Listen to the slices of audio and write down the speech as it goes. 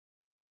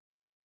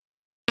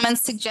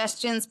Comments,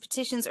 suggestions,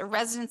 petitions, or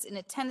residents in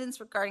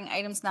attendance regarding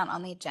items not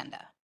on the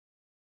agenda?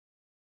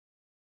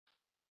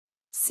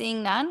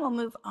 Seeing none, we'll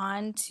move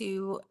on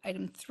to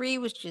item 3,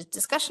 which is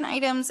discussion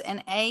items,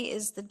 and A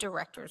is the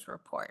director's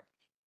report.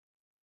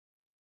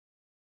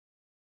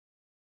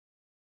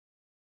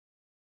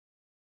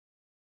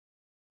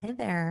 Hey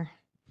there.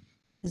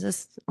 Is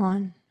this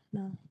on?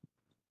 No.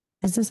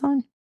 Is this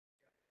on?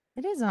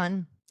 It is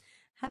on.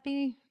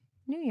 Happy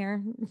New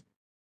Year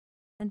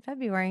in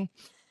February.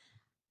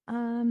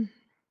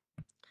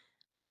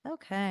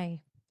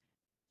 Okay.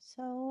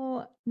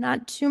 So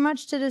not too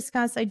much to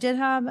discuss. I did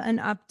have an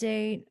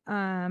update.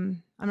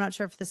 I'm not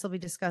sure if this will be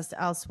discussed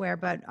elsewhere,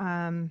 but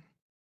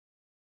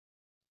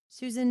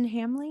Susan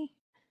Hamley,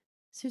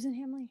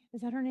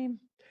 is that her name?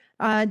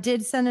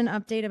 Did send an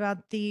update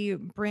about the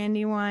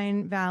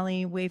Brandywine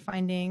Valley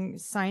wayfinding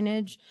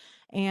signage,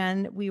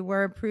 and we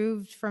were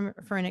approved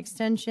for an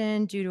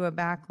extension due to a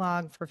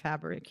backlog for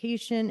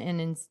fabrication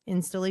and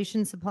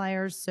installation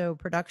suppliers. So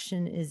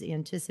production is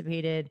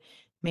anticipated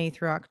May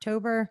through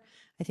October.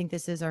 I think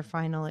this is our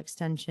final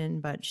extension,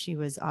 but she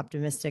was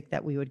optimistic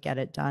that we would get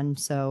it done.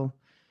 So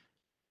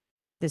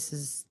this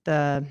is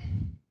the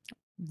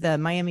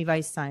Miami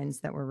Vice signs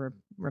that we're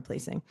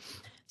replacing.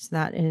 So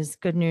that is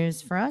good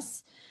news for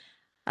us.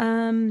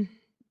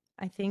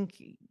 I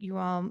think you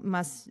all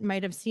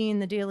might have seen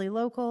the Daily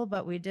Local,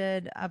 but we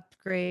did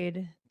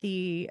upgrade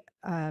the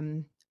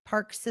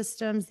park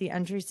systems, the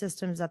entry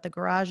systems at the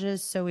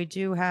garages. So we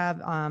do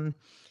have,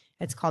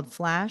 it's called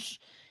Flash,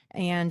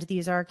 and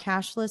these are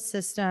cashless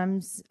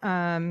systems.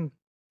 I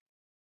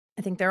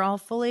think they're all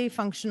fully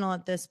functional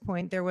at this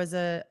point. There was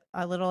a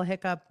little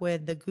hiccup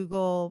with the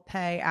Google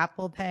Pay,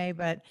 Apple Pay,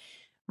 but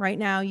right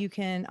now you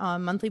can,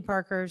 monthly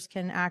parkers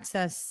can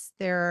access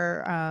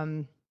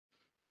their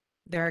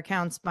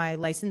accounts by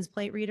license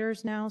plate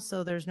readers now.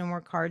 So there's no more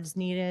cards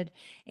needed.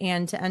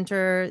 And to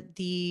enter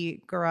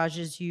the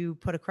garages, you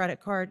can put a credit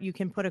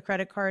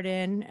card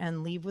in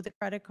and leave with a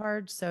credit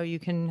card. So you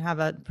can have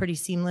a pretty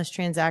seamless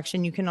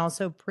transaction. You can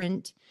also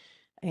print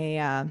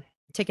a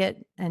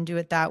ticket and do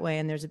it that way.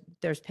 And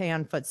there's pay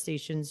on foot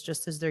stations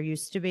just as there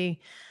used to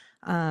be.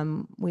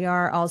 We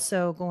are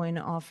also going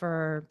to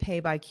offer pay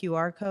by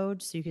QR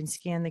code. So you can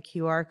scan the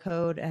QR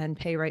code and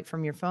pay right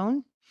from your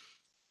phone.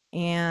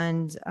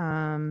 And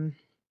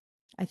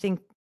I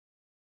think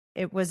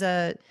it was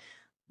a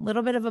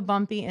little bit of a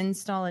bumpy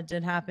install. It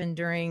did happen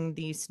during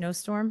the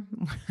snowstorm.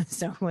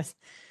 So it was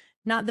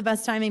not the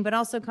best timing, but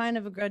also kind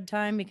of a good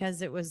time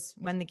because it was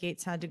when the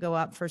gates had to go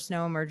up for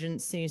snow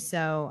emergency.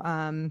 So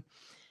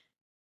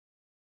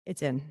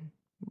it's in.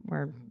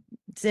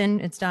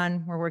 It's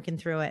done. We're working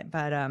through it.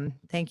 But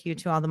thank you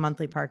to all the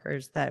monthly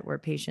parkers that were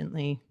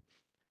patiently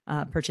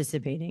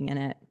participating in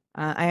it.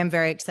 I am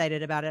very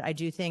excited about it. I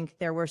do think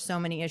there were so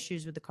many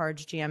issues with the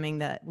cards jamming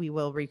that we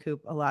will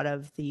recoup a lot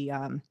of the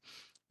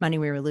money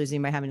we were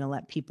losing by having to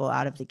let people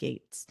out of the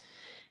gates.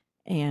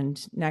 And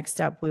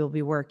next up, we will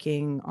be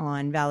working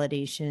on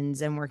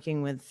validations and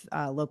working with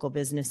local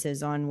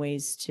businesses on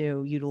ways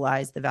to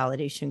utilize the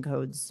validation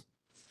codes.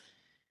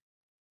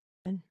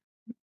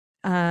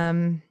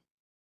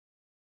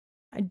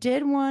 I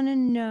did want to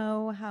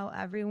know how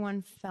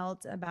everyone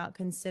felt about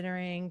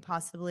considering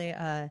possibly,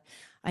 I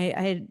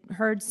had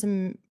heard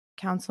some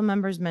council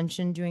members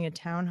mention doing a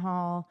town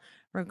hall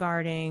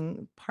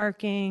regarding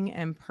parking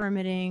and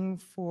permitting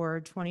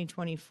for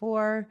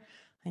 2024.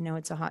 I know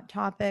it's a hot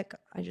topic.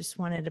 I just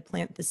wanted to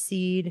plant the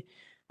seed.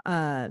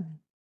 I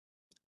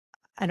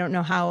don't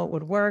know how it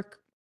would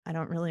work. I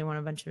don't really want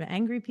a bunch of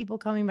angry people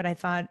coming, but I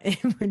thought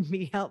it would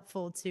be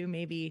helpful to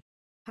maybe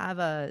have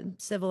a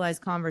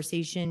civilized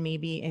conversation,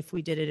 maybe if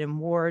we did it in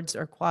wards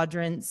or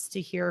quadrants,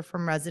 to hear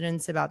from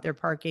residents about their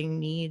parking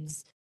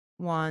needs,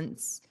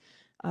 wants,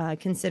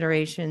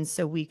 considerations,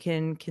 so we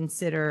can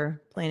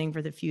consider planning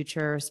for the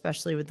future,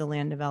 especially with the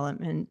land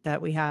development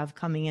that we have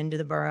coming into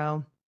the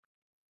borough.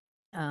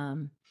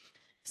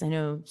 Because I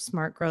know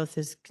Smart Growth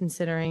is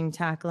considering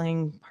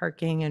tackling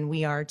parking, and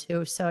we are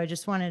too. So I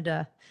just wanted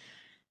to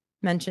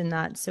mention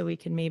that so we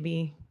can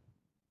maybe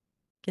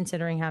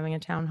considering having a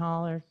town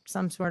hall or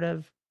some sort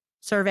of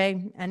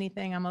survey,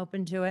 anything, I'm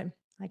open to it.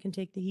 I can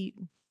take the heat.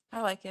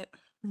 I like it.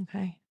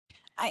 Okay.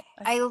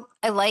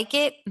 I like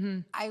it.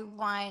 Mhm.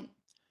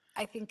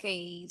 I think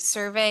a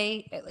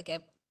survey, like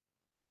a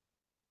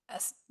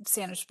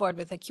Sandwich board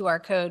with a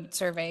QR code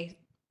survey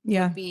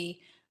Yeah. would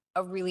be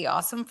a really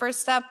awesome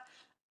first step.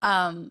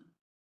 I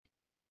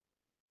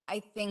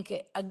think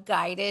a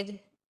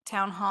guided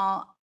town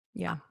hall.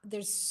 Yeah.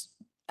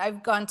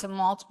 I've gone to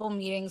multiple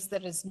meetings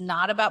that is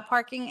not about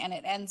parking, and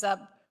it ends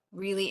up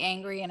really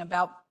angry and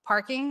about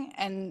parking,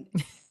 and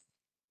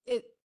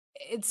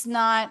it's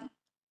not,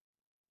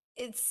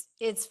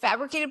 it's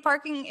fabricated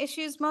parking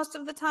issues most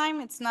of the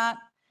time. It's not,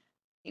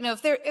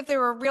 if there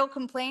were real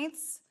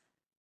complaints,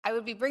 I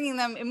would be bringing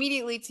them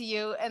immediately to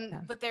you,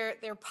 but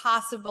they're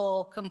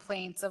possible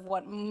complaints of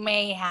what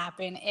may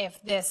happen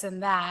if this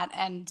and that,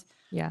 and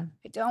yeah,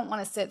 I don't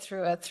want to sit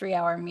through a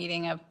 3-hour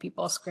meeting of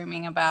people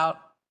screaming about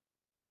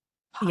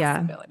Yeah.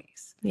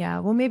 possibilities. Yeah,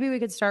 well, maybe we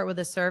could start with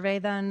a survey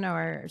then,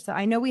 or so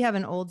I know we have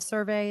an old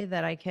survey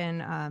that I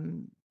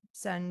can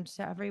send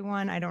to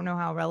everyone. I don't know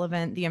how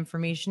relevant the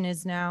information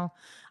is now,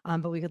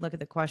 but we could look at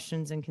the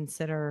questions and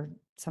consider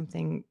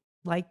something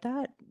like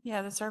that.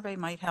 Yeah, the survey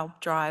might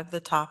help drive the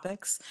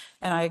topics.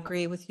 And I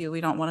agree with you. We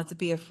don't want it to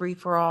be a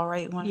free-for-all,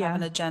 right? We want to have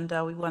an Yeah.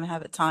 agenda. We want to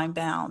have it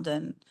time-bound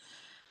and,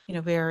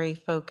 very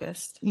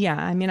focused.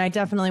 Yeah, I mean, I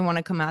definitely want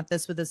to come at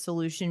this with a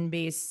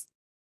solution-based,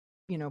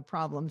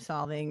 problem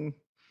solving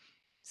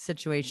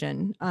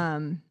situation.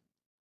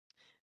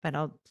 But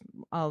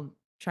I'll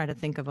try to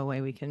think of a way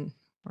we can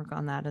work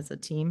on that as a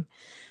team.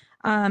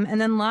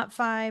 And then lot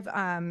 5,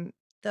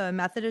 the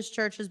Methodist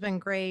Church has been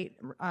great.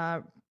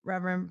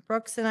 Reverend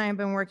Brooks and I have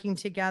been working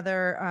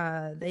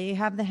together. They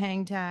have the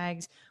hang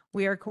tags.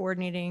 We are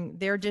coordinating.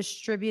 They're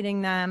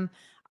distributing them.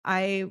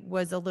 I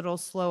was a little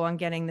slow on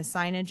getting the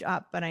signage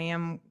up, but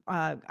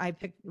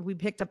we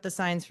picked up the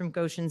signs from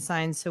Goshen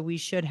Signs, so we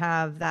should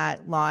have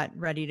that lot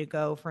ready to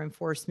go for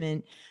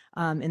enforcement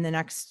in the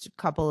next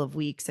couple of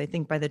weeks. I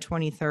think by the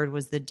 23rd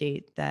was the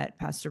date that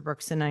Pastor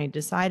Brooks and I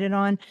decided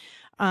on.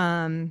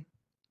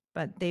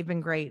 But they've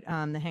been great.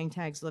 The hang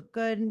tags look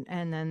good,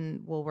 and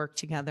then we'll work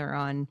together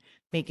on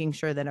making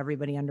sure that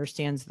everybody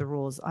understands the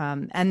rules.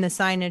 And the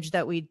signage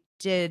that we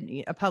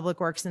did, Public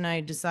Works and I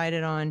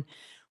decided on,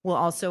 will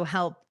also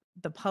help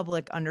the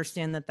public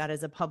understand that that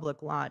is a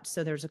public lot.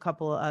 So there's a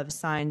couple of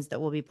signs that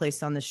will be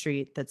placed on the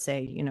street that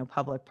say,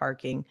 public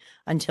parking,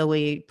 until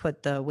we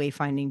put the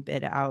wayfinding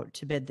bid out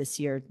to bid this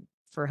year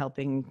for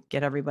helping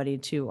get everybody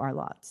to our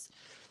lots.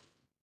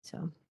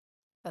 So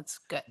That's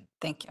good.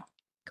 Thank you.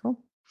 cool.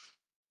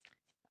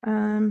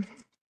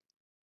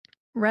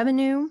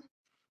 Revenue.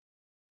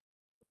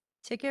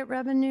 Ticket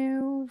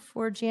revenue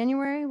for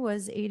January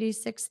was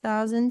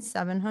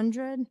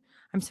 86,700.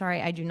 I'm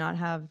sorry, I do not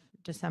have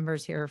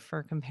December's here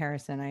for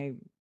comparison. I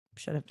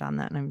should have done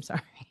that, and I'm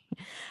sorry.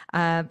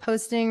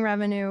 Posting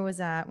revenue was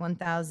at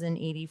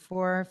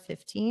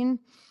 1,084.15.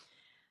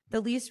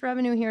 The lease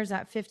revenue here is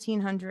at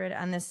 1,500,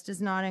 and this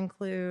does not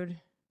include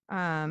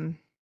some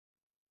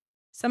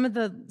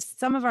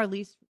of our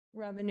lease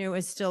revenue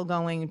is still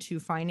going to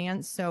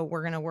finance, so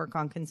we're going to work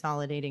on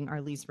consolidating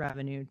our lease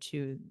revenue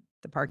to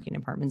the parking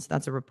departments.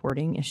 That's a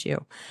reporting issue.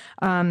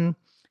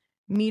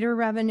 Meter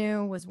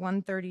revenue was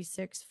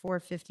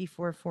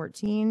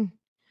 136,454.14.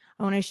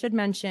 Oh, and I should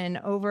mention,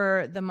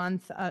 over the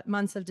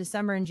months of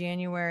December and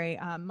January,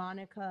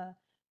 Monica,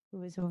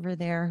 who is over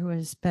there, who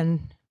has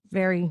been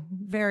very,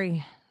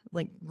 very,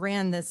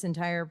 ran this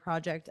entire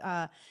project.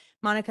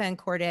 Monica and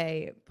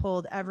Corday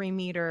pulled every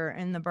meter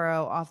in the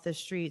borough off the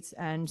streets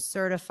and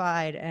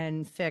certified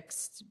and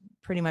fixed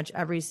pretty much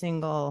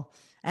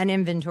and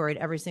inventoried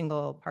every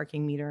single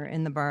parking meter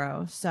in the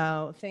borough.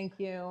 So thank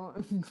you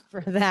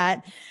for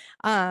that.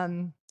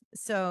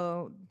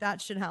 So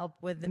that should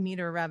help with the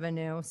meter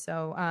revenue.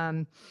 So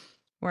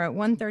we're at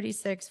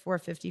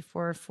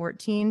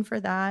 136,454.14 for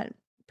that.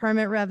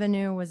 Permit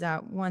revenue was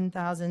at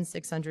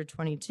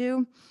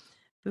 1,622.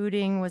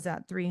 Booting was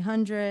at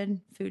 300,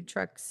 food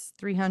trucks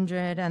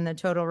 300, and the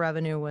total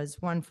revenue was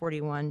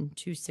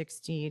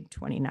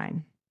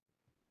 141,260.29.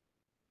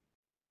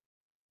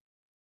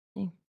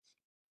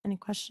 Any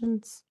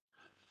questions?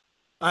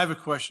 I have a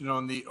question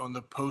on the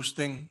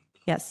posting.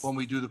 Yes. When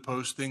we do the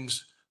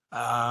postings,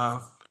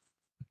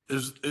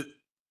 is it,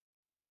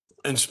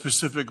 and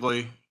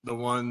specifically the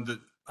one that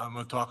I'm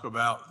going to talk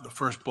about, the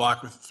first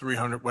block with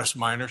 300 West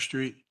Minor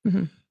Street.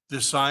 Mhm.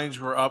 The signs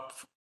were up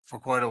for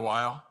quite a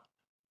while,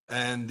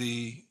 and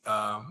the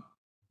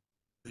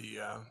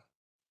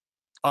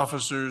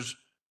officers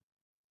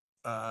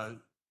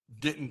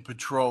didn't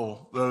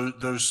patrol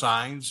those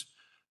signs.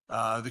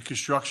 The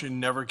construction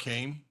never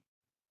came.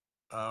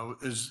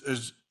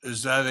 Is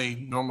that a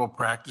normal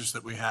practice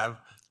that we have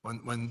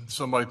when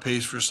somebody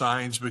pays for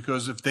signs?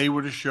 Because if they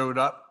would have showed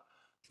up,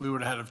 we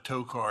would have had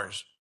tow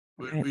cars.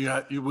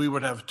 Right. We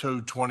would have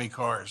towed 20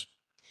 cars.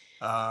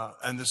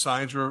 And the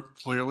signs were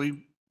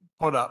clearly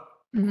put up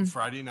on Mhm.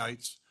 Friday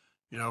nights,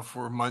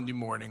 for Monday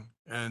morning.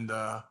 And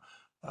the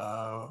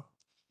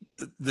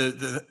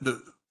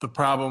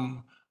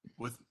problem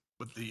with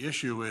the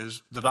issue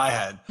is that I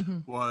had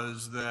Mhm.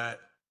 was that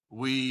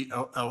we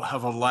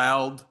have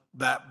allowed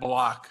that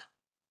block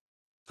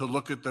to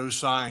look at those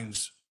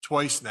signs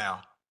twice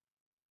now.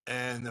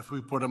 And if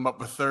we put them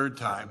up a third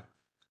time,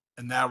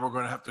 and now we're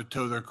going to have to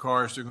tow their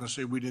cars, they're going to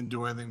say we didn't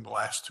do anything the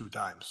last 2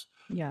 times.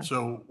 Yeah.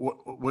 So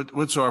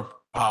what's our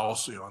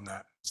policy on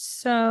that?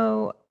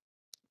 So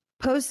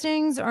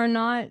postings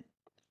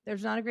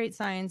there's not a great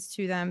science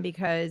to them,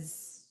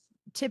 because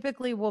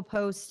typically we'll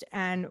post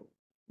and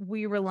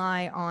we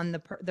rely on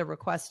the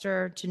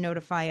requester to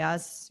notify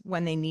us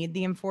when they need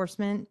the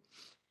enforcement.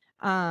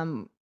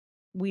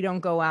 We don't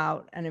go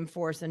out and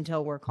enforce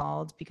until we're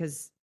called,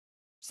 because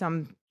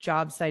some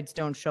job sites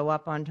don't show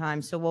up on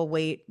time. So we'll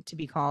wait to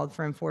be called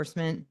for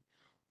enforcement.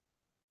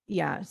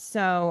 Yeah.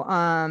 So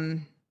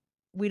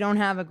we don't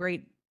have a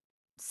great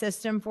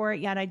system for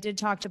it yet. I did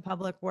talk to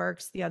Public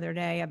Works the other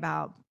day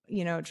about,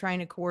 trying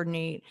to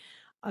coordinate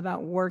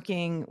about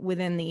working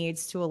within the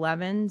 8s to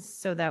 11s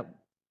so that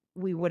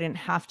we wouldn't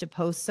have to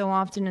post so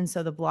often. And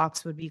so the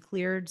blocks would be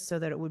cleared so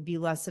that it would be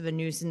less of a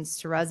nuisance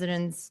to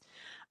residents,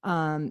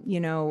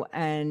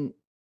 and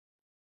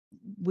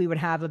we would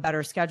have a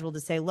better schedule to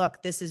say,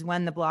 look, this is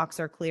when the blocks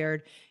are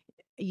cleared.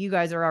 You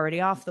guys are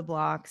already off the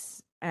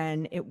blocks,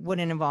 and it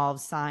wouldn't involve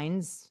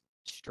signs,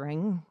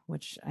 string,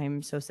 which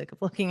I'm so sick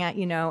of looking at,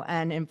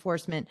 and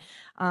enforcement.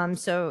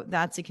 So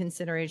that's a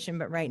consideration.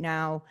 But right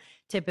now,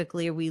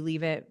 typically we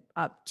leave it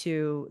up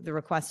to the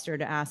requester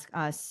to ask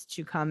us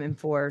to come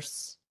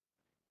enforce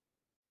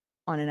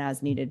on an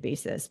as needed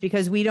basis,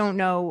 because we don't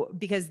know,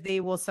 because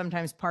they will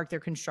sometimes park their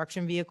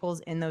construction vehicles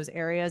in those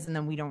areas, and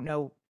then we don't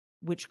know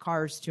which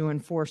cars to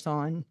enforce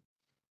on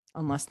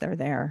unless they're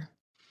there.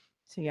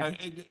 So yeah,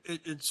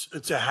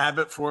 It's a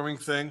habit forming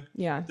thing.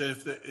 yeah.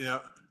 That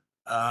if,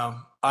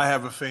 I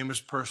have a famous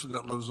person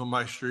that lives on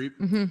my street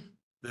Hmm.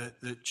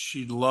 that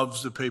she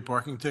loves to pay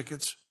parking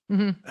tickets.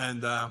 Hmm.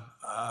 And,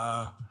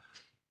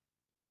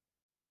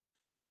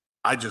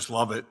 I just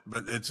love it,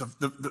 but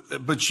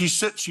but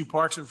she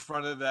parks in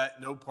front of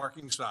that no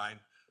parking sign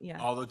Yeah.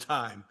 all the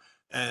time.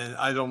 And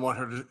I don't want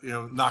her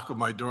to, knock on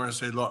my door and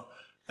say, look,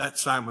 that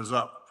sign was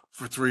up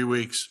for 3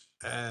 weeks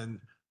and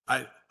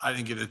I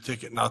didn't get a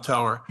ticket. And I'll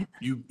tell her,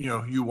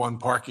 you won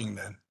parking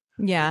then.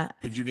 Yeah.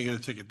 But you didn't get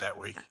a ticket that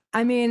week.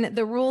 I mean,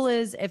 the rule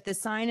is if the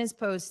sign is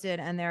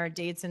posted and there are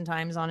dates and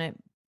times on it,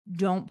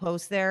 don't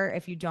post there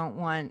if you don't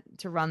want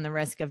to run the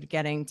risk of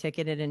getting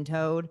ticketed and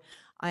towed.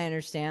 I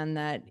understand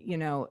that,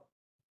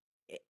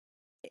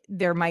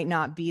 there might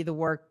not be the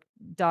work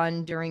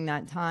done during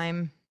that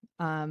time.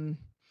 And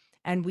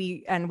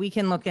we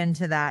can look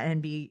into that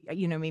and be,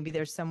 maybe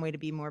there's some way to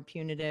be more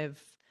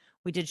punitive.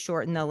 We did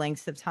shorten the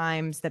lengths of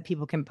times that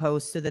people can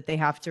post so that they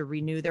have to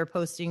renew their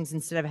postings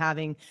instead of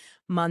having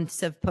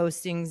months of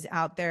postings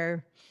out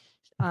there.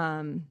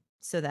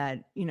 So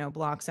that,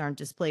 blocks aren't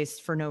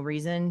displaced for no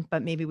reason,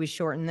 but maybe we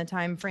shorten the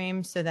time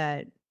frame so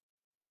that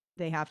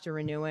they have to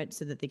renew it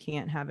so that they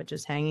can't have it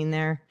just hanging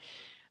there.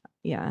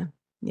 Yeah.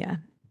 Yeah.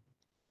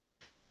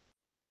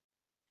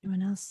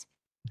 Anyone else?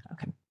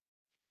 Okay.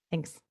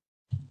 Thanks.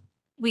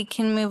 We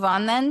can move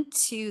on then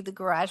to the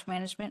garage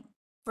management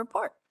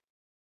report.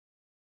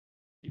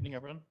 Evening,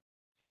 everyone.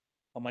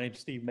 My name is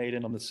Steve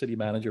Maiden. I'm the city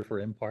manager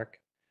for MPark.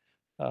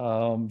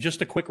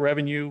 Just a quick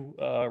revenue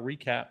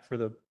recap for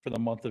the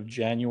month of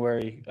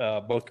January.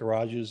 Both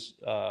garages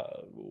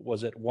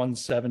was at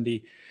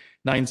 170,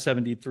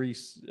 973.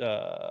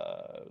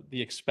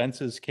 The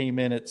expenses came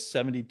in at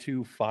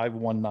 72,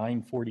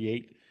 519,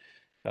 48,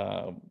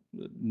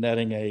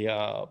 netting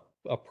a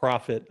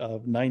profit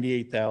of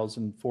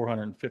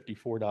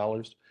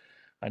 $98,454.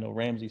 I know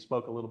Ramsey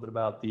spoke a little bit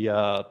about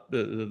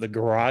the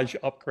garage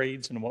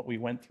upgrades and what we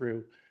went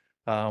through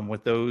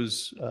with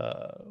those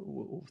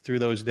through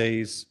those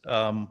days.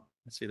 I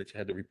see that you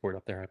had the report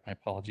up there. My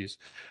apologies.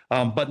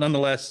 But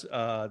nonetheless,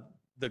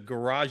 the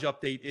garage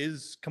update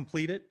is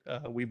completed.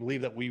 We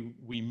believe that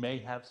we may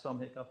have some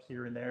hiccups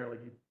here and there,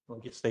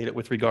 like you stated,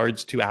 with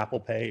regards to Apple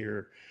Pay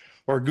or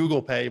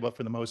Google Pay, but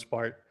for the most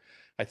part,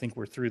 I think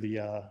we're through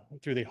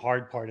the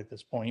hard part at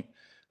this point.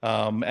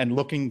 And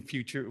looking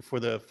for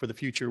the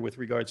future with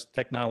regards to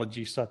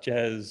technology such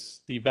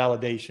as the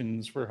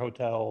validations for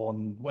hotel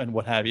and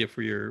what have you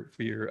for your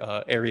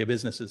area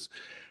businesses.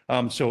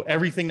 So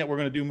everything that we're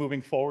going to do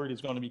moving forward is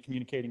going to be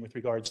communicating with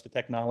regards to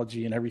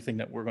technology, and everything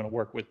that we're going to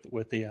work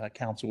with the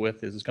council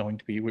with is going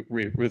to be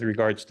with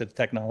regards to the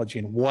technology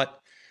and what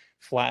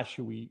Flash,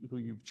 who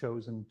you've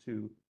chosen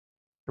to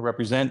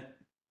represent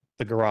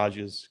the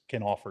garages,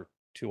 can offer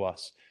to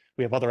us.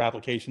 We have other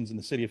applications in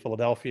the city of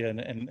Philadelphia and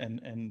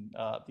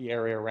the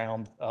area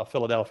around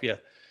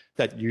Philadelphia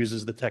that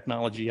uses the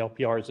technology.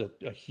 LPR is a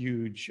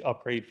huge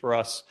upgrade for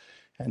us,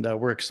 and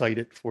we're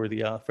excited for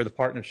the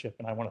partnership.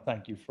 And I want to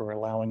thank you for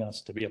allowing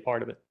us to be a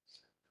part of it.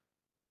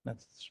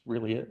 That's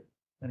really it.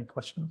 Any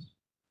questions?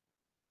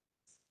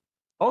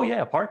 Oh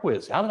yeah,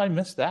 ParkWiz. How did I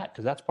miss that?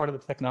 Because that's part of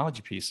the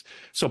technology piece.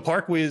 So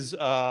ParkWiz.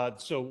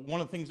 So one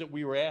of the things that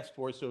we were asked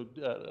for. So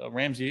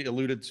Ramsey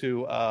alluded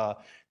to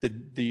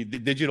the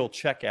digital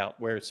checkout,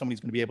 where somebody's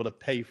going to be able to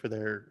pay for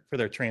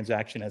their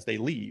transaction as they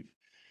leave.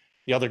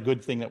 The other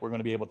good thing that we're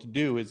going to be able to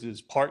do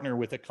is partner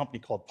with a company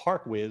called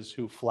ParkWiz,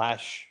 who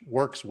Flash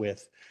works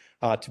with,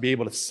 to be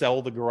able to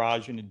sell the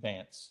garage in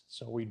advance.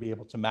 So we'd be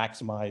able to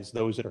maximize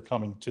those that are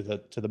coming to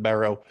the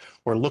borough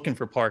or looking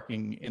for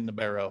parking in the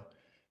borough,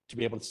 to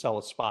be able to sell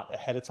a spot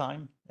ahead of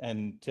time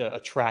and to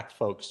attract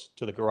folks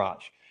to the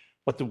garage.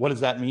 What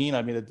does that mean?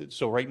 I mean,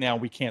 so right now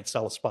we can't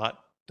sell a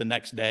spot the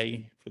next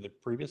day for the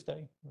previous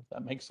day, if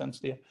that makes sense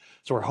to you.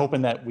 So we're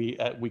hoping that we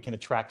can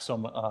attract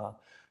some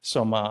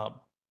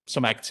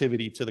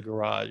activity to the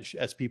garage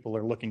as people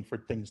are looking for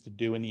things to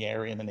do in the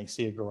area, and then they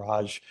see a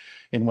garage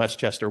in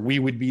Westchester. We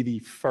would be the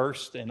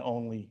first and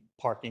only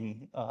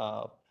parking,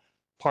 I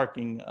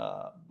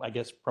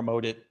guess,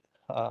 promoted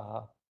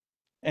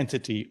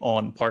entity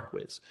on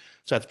ParkWiz.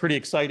 So that's pretty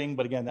exciting.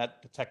 But again, the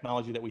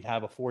technology that we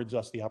have affords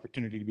us the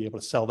opportunity to be able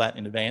to sell that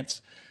in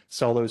advance,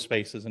 sell those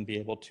spaces, and be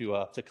able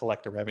to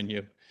collect the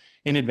revenue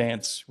in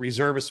advance,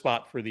 reserve a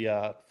spot for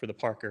the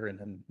parker, and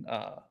then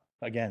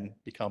again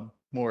become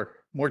more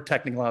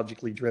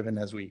technologically driven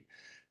as we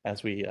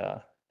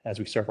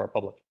serve our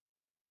public.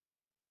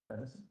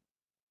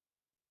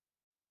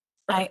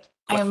 I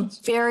am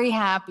Questions? very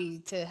happy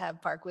to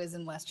have Parkwiz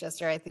in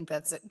Westchester. I think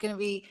that's going to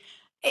be,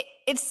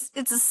 it's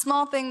a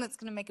small thing that's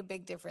going to make a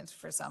big difference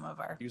for some of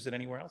our, Use it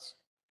anywhere else?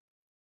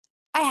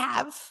 I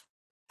have.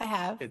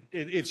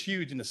 It's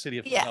huge in the city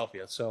of Yeah.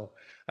 Philadelphia. So,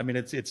 I mean,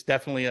 it's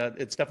definitely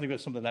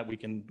something that we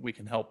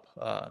can help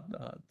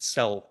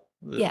sell.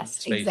 The Yes,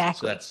 space. So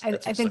exactly. that's I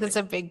think that's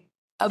exciting.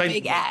 a Thank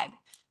big you. ad.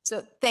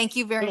 So thank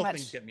you very Little much.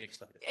 things get me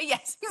excited.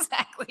 Yes,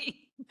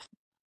 exactly.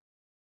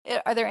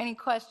 Are there any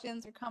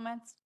questions or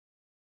comments?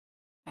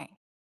 All right.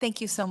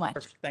 Thank you so much.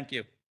 Perfect. Thank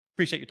you.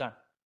 Appreciate your time.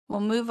 We'll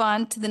move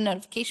on to the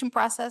notification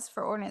process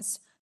for ordinance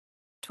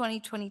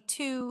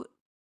 2022-11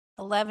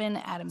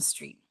 Adams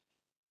Street.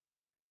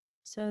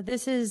 So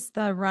this is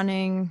the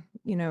running,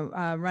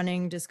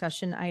 running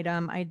discussion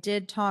item. I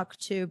did talk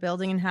to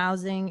Building and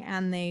Housing,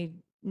 and they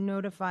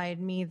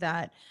notified me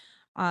that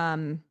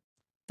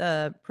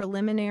the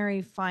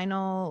preliminary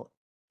final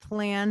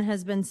plan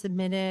has been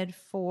submitted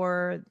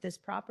for this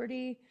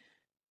property.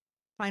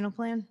 Final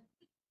plan?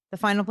 The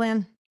final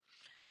plan?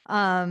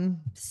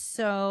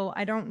 So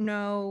I don't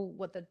know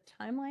what the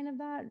timeline of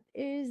that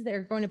is.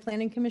 They're going to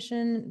Planning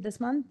Commission this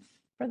month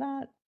for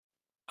that?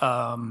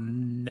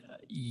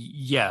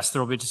 Yes,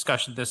 there will be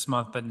discussion this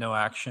month, but no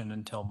action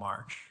until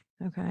March.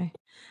 Okay.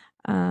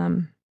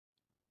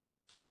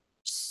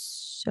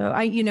 So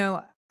I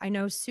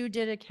know Sue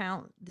did a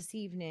count this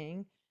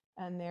evening,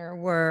 and there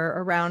were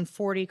around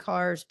 40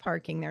 cars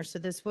parking there. So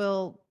this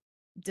will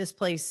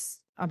displace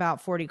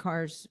about 40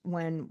 cars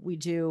when we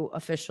do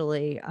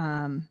officially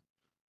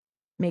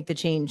make the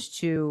change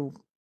to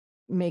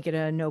make it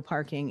a no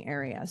parking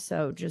area.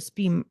 So just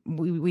we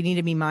need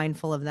to be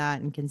mindful of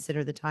that and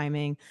consider the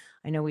timing.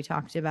 I know we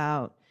talked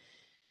about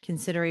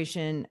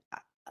consideration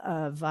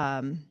of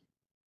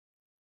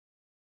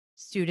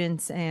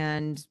students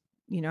and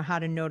how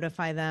to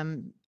notify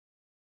them.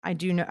 I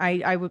do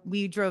know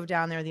we drove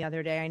down there the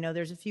other day. I know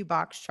there's a few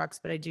box trucks,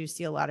 but I do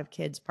see a lot of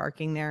kids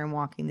parking there and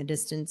walking the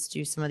distance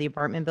to some of the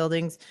apartment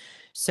buildings.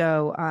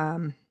 So I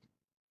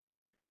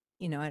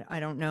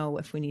don't know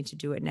if we need to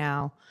do it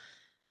now,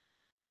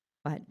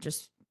 but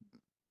just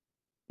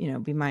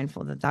be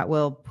mindful that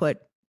will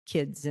put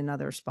kids in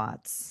other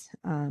spots.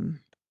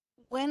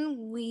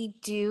 When we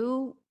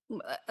do,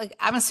 like,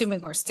 I'm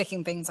assuming we're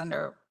sticking things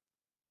under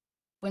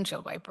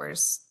windshield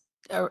wipers.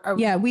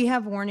 Yeah, we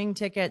have warning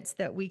tickets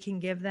that we can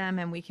give them,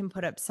 and we can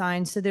put up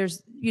signs. So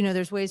there's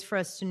ways for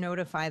us to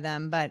notify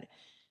them, but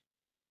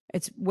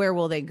it's where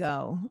will they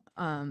go?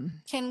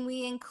 Can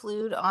we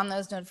include on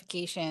those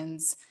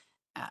notifications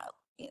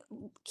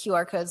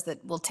QR codes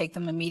that will take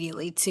them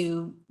immediately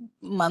to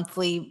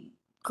monthly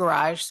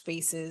garage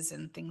spaces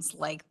and things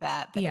like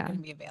that are Yeah. going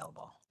to be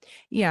available?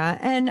 Yeah.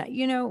 And,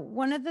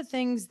 one of the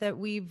things that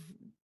we've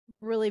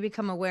really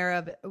become aware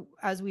of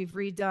as we've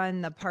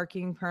redone the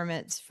parking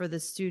permits for the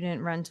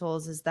student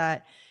rentals is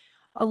that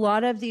a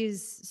lot of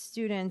these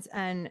students,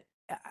 and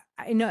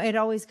I know it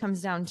always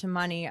comes down to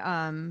money.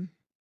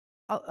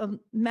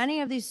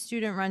 Many of these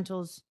student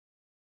rentals,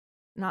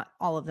 not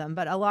all of them,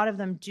 but a lot of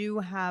them do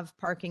have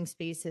parking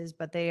spaces,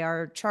 but they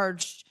are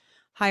charged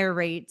higher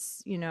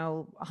rates,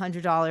 $100,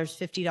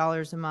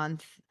 $50 a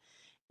month.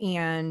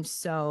 And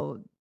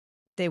so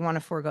they want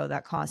to forego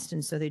that cost.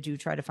 And so they do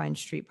try to find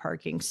street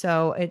parking.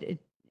 So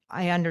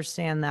I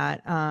understand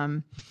that.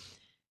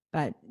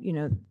 But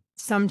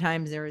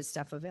sometimes there is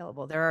stuff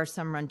available. There are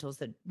some rentals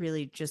that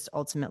really just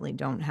ultimately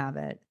don't have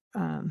it.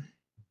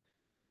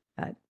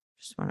 But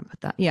just want to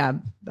put that. Yeah.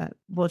 But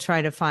we'll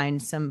try to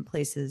find some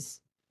places.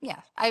 Yeah,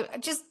 I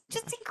just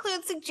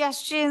include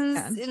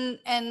suggestions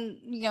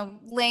and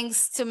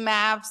links to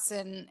maps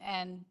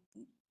and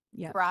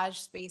Yeah. garage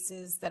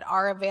spaces that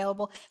are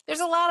available. There's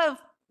a lot of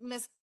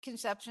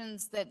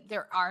misconceptions that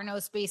there are no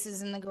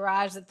spaces in the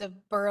garage, that the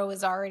borough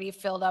is already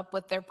filled up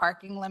with their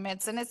parking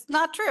limits, and it's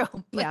not true.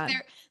 Yeah.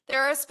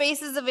 There are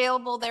spaces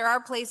available. There are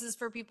places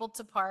for people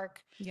to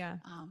park. Yeah.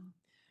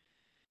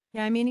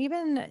 Yeah. I mean,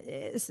 even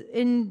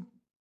in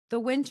the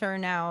winter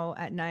now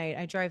at night,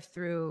 I drive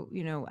through,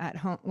 at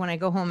home when I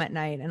go home at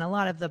night, and a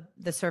lot of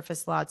the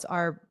surface lots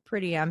are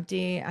pretty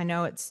empty. I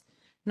know it's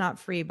not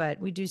free, but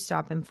we do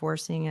stop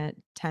enforcing at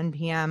 10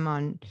 p.m.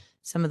 on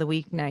some of the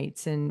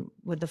weeknights, and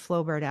with the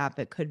Flowbird app,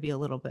 it could be a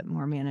little bit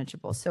more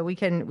manageable. So we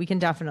can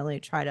definitely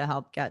try to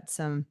help get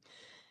some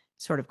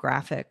sort of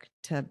graphic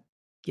to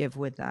give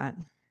with that.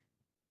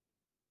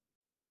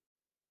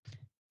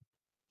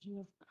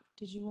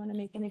 Did you want to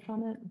make any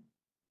comment?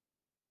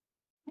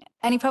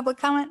 Any public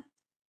comment?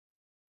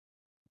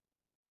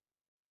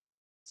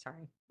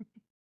 Sorry.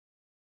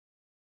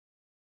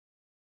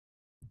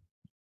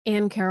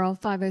 Ann Carroll,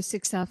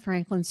 506 South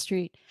Franklin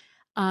Street.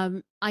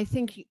 I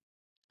think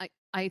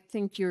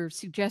your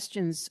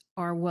suggestions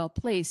are well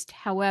placed.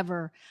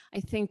 However,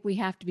 I think we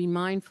have to be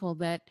mindful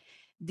that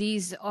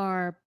These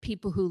are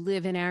people who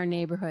live in our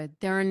neighborhood.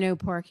 There are no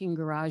parking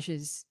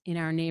garages in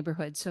our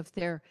neighborhood. So if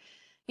they're,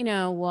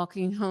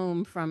 walking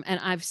home from, and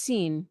I've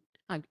seen,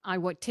 I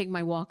would take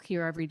my walk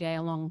here every day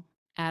along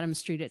Adams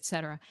Street, et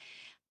cetera.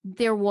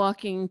 They're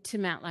walking to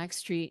Matlack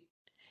Street.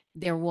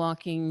 They're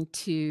walking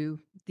to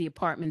the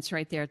apartments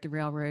right there at the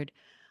railroad,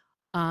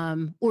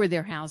 or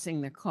they're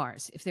housing their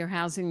cars. If they're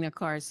housing their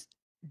cars,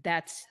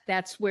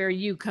 that's where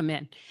you come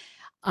in.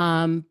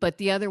 But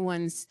the other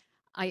ones,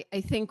 I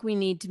think we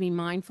need to be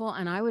mindful.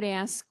 And I would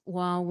ask,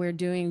 while we're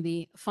doing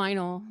the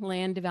final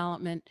land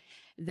development,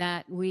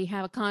 that we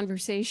have a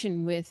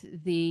conversation with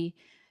the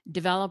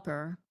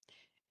developer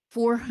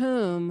for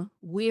whom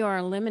we are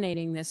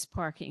eliminating this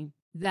parking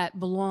that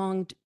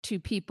belonged to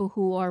people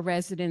who are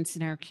residents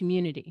in our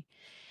community.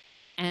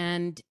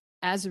 And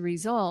as a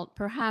result,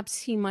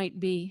 perhaps he might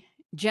be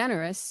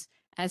generous,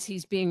 as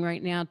he's being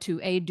right now,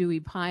 to A. Dewey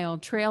Pile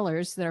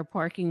trailers that are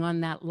parking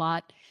on that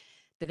lot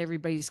that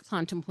everybody's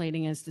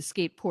contemplating as the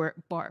skateboard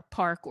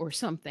park or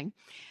something,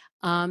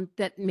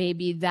 that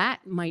maybe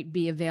that might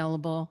be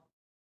available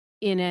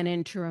in an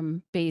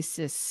interim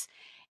basis.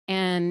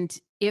 And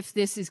if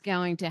this is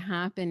going to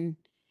happen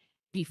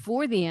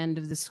before the end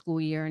of the school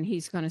year and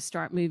he's going to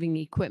start moving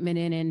equipment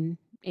in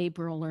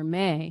April or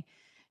May,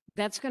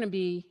 that's going to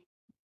be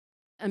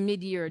a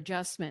mid-year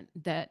adjustment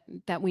that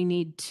we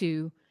need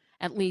to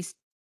at least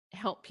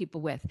help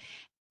people with.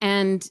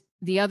 And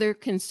the other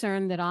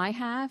concern that I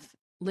have,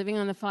 living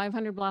on the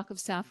 500 block of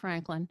South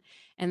Franklin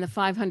and the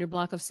 500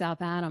 block of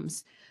South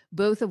Adams,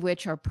 both of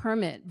which are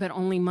permit, but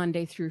only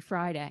Monday through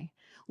Friday,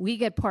 we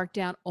get parked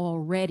out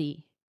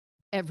already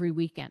every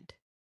weekend.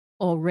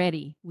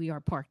 Already we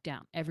are parked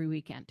out every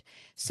weekend.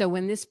 So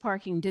when this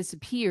parking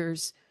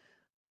disappears,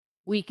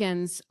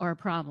 weekends are a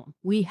problem.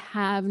 We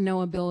have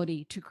no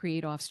ability to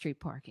create off-street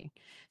parking.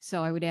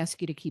 So I would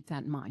ask you to keep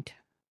that in mind.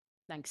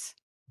 Thanks.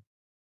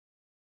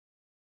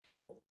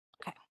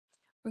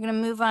 We're going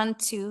to move on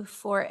to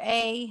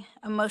 4A,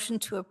 a motion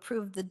to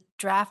approve the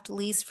draft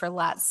lease for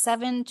Lot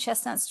 7,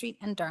 Chestnut Street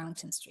and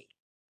Darlington Street.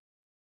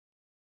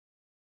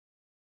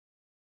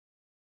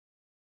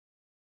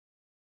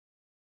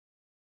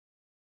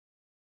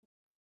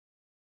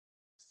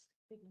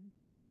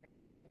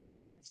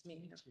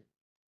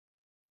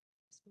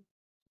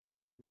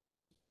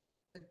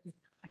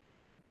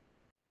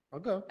 I'll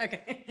go.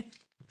 Okay.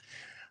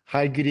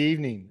 Hi, good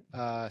evening.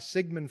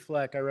 Sigmund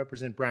Fleck, I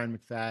represent Brian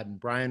McFadden.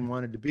 Brian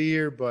wanted to be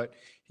here, but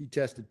he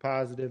tested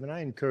positive, and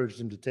I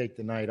encouraged him to take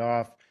the night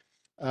off.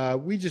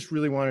 We just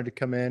really wanted to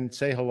come in,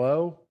 say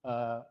hello.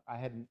 I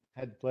hadn't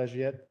had the pleasure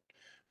yet.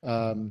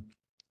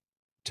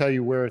 Tell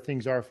you where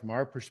things are from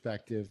our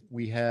perspective.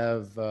 We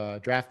have a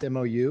draft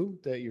MOU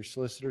that your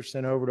solicitor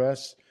sent over to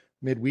us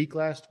midweek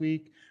last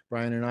week.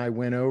 Brian and I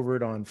went over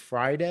it on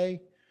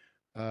Friday,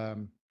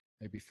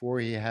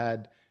 before he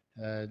had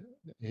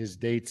his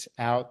dates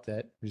out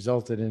that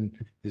resulted in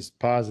his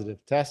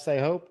positive test, I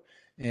hope.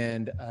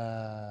 And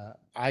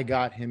I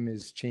got him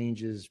his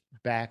changes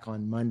back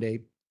on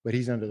Monday, but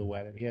he's under the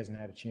weather. He hasn't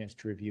had a chance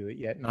to review it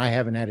yet. And I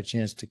haven't had a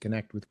chance to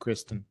connect with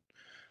Kristen.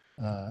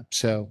 But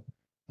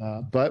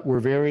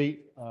we're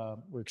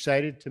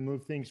excited to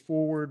move things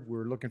forward.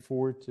 We're looking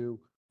forward to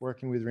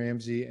working with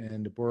Ramsey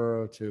and the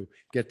borough to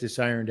get this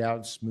ironed out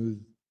and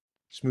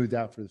smoothed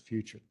out for the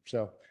future.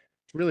 So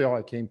it's really all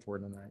I came for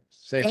tonight.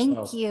 Say hello.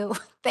 Thank you.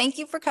 Thank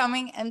you for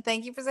coming, and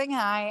thank you for saying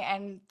hi,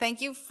 and thank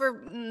you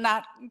for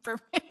not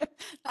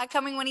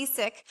coming when he's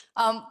sick.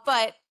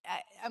 But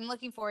I'm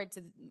looking forward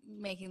to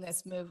making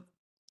this move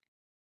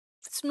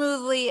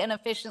smoothly and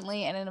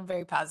efficiently and in a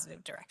very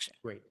positive direction.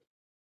 Great.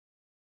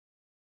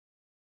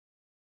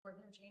 Were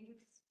there changes?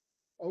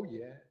 Oh,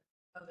 yeah.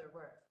 Oh, there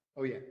were.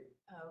 Oh, yeah.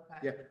 Oh,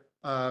 okay.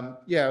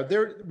 Yeah.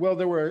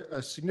 There were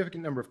a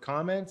significant number of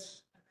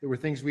comments. There were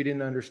things we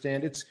didn't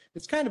understand. It's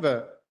kind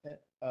of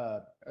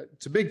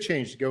it's a big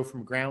change to go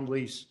from ground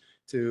lease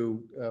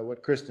to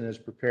what Kristen has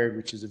prepared,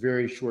 which is a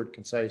very short,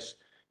 concise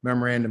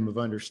memorandum of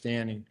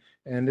understanding.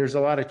 And there's a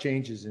lot of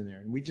changes in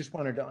there, and we just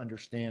wanted to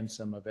understand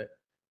some of it.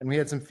 And we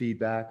had some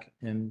feedback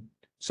and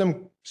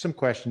some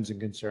questions and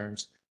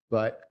concerns,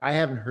 but I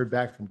haven't heard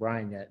back from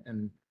Brian yet.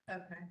 And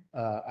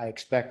I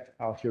expect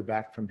I'll hear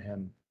back from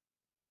him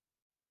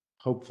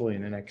hopefully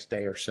in the next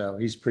day or so.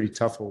 He's a pretty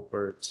tough old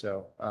bird.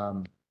 So,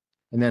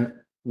 and then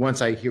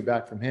once I hear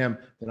back from him,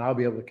 then I'll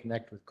be able to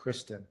connect with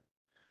Kristen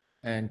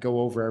and go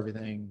over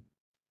everything,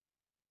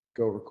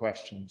 go over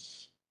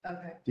questions,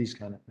 these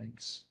kind of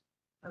things.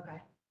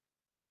 Okay.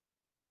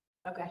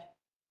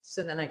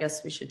 So then I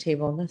guess we should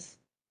table this.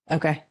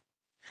 Okay.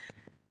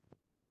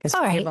 Guess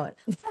All we'll right. table it.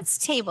 Let's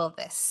table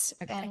this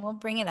Okay. and we'll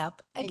bring it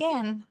up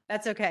again.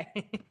 That's okay.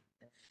 Thank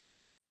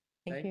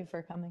Thank you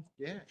for coming.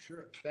 Yeah,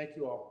 sure. Thank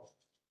you all.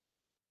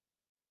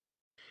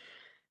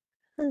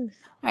 All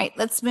right,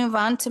 let's move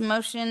on to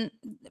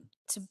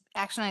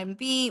action item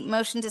B,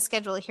 motion to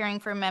schedule a hearing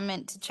for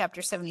amendment to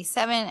chapter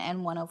 77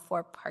 and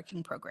 104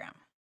 parking program.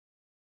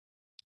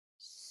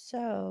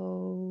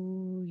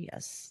 So,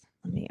 yes,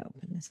 let me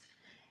open this.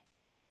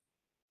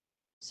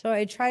 So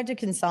I tried to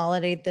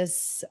consolidate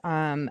this.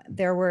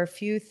 There were a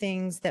few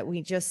things that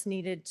we just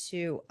needed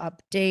to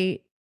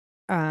update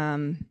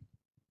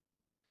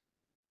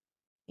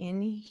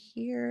in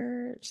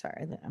here.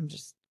 Sorry,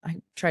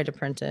 I tried to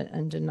print it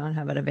and did not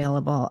have it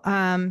available.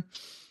 The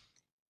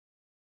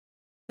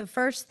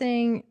first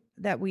thing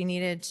that we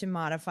needed to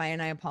modify,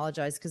 and I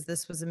apologize because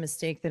this was a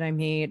mistake that I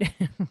made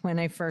when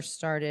I first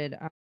started,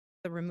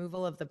 the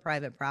removal of the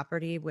private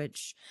property,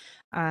 which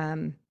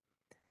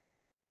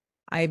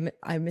I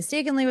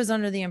mistakenly was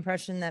under the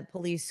impression that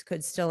police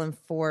could still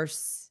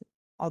enforce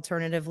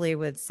alternatively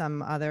with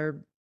some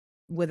other,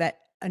 with that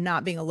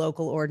not being a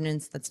local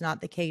ordinance. That's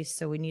not the case.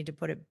 So we need to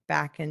put it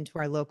back into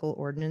our local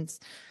ordinance.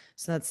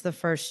 So that's the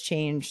first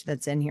change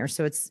that's in here.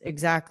 So it's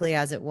exactly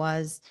as it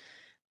was.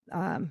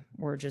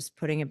 We're just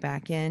putting it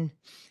back in.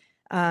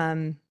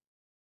 The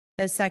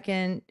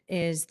second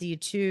is the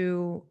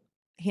two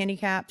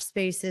handicap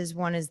spaces.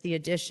 One is the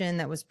addition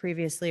that was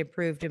previously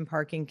approved in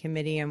parking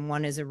committee, and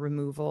one is a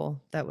removal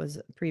that was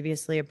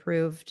previously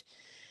approved.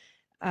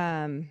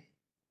 Sorry,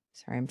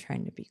 I'm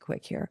trying to be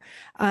quick here.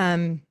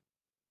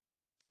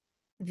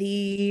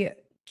 The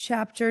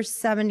Chapter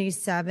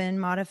 77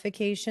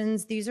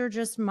 modifications, these are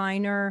just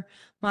minor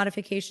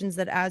modifications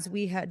that as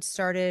we had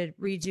started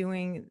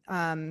redoing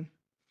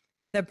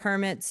the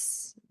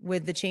permits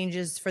with the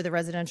changes for the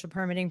residential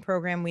permitting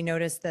program, we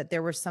noticed that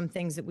there were some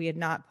things that we had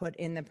not put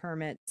in the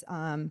permits,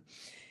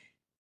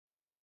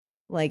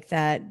 like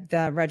that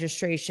the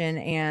registration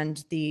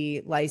and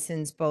the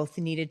license both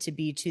needed to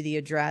be to the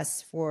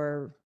address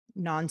for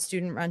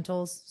non-student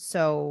rentals.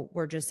 So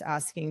we're just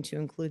asking to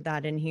include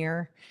that in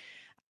here.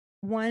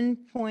 One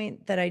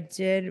point that I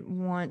did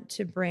want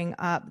to bring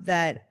up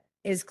that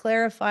is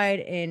clarified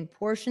in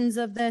portions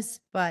of this,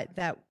 but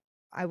that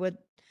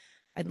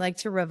I'd like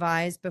to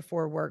revise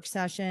before work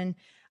session.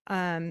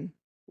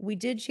 We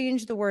did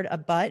change the word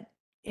abut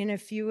in a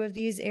few of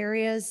these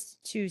areas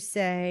to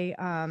say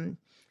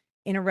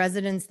in a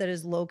residence that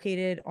is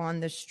located on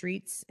the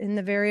streets in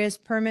the various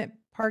permit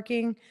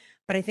parking.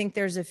 But I think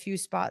there's a few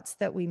spots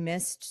that we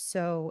missed.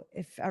 So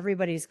if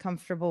everybody's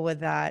comfortable with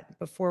that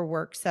before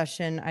work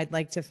session, I'd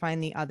like to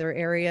find the other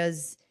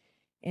areas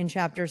in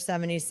Chapter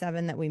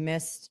 77 that we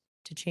missed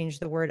to change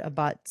the word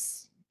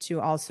abuts to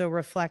also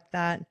reflect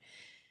that.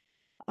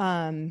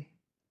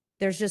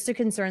 There's just a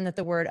concern that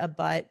the word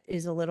abut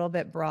is a little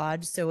bit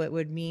broad, so it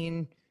would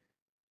mean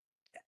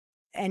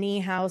any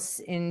house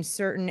in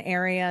certain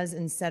areas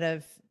instead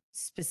of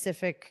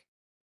specific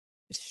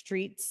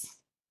streets.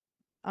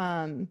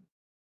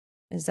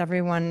 Is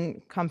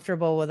everyone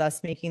comfortable with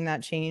us making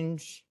that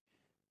change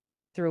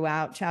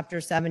throughout Chapter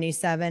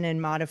 77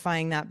 and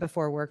modifying that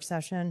before work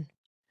session?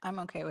 I'm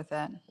okay with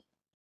that.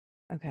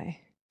 Okay.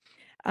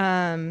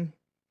 Let's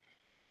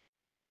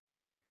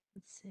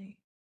see.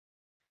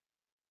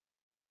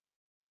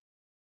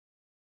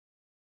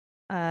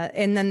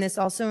 And then this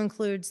also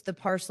includes the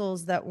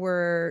parcels that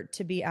were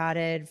to be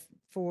added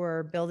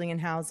for building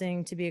and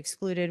housing to be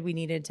excluded. We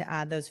needed to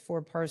add those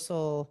 4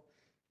 parcel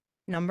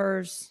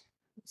numbers.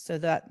 So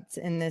that's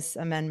in this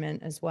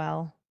amendment as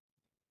well.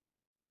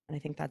 And I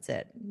think that's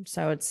it.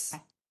 So it's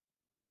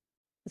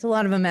a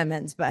lot of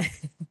amendments, but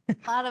A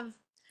lot of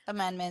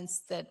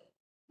amendments that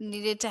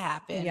needed to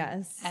happen.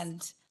 yes.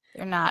 And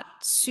they're not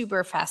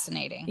super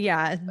fascinating.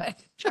 Yeah, But,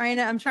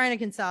 I'm trying to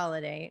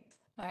consolidate.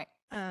 all right.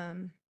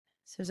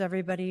 So is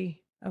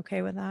everybody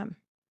okay with that?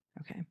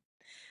 Okay,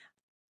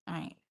 All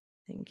right.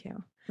 thank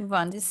you. Move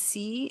on to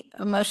C,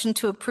 a motion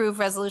to approve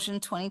resolution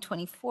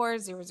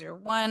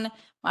 2024-001,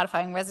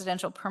 modifying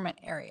residential permit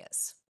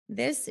areas.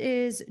 This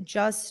is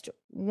just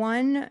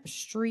one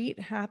street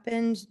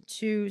happened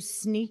to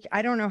sneak.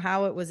 I don't know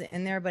how it was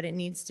in there, but it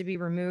needs to be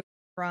removed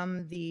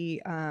from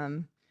the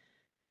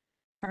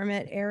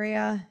permit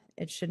area.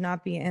 It should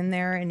not be in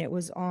there, and it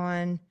was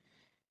on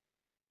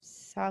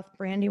South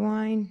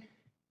Brandywine.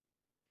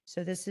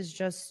 So this is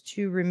just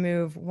to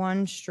remove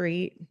one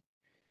street.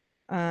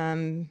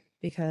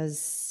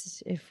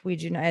 Because if we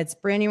do not, it's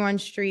Brandywine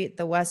Street,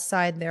 the west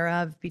side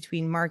thereof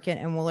between Market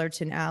and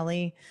Woolerton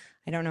Alley.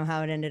 I don't know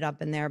how it ended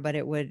up in there, but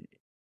it would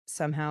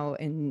somehow,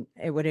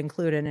 it would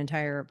include an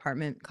entire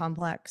apartment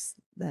complex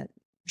that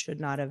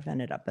should not have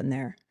ended up in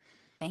there.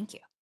 Thank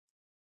you.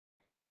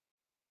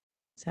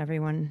 Is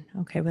everyone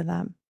okay with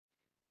that?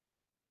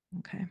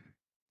 Okay.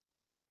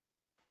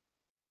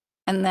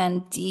 And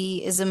then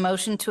D is a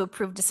motion to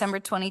approve December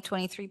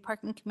 2023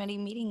 Parking Committee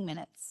meeting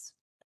minutes.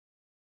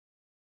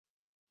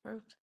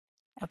 Approved.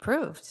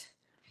 Approved.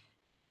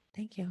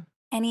 Thank you.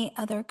 Any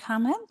other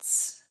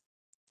comments?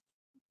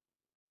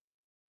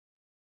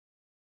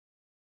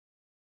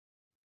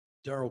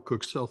 Darrell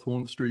Cook, South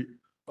Walnut Street.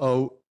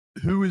 Oh,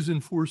 who is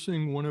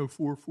enforcing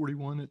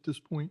 10441 at this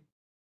point?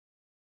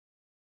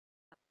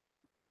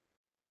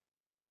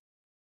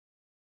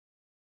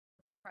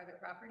 Private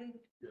property?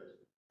 Yes.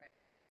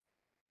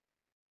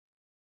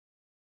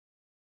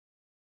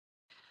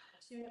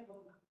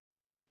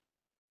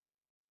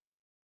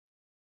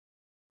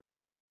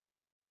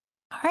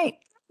 All right,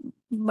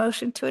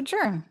 motion to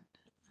adjourn.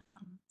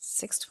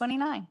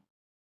 6:29.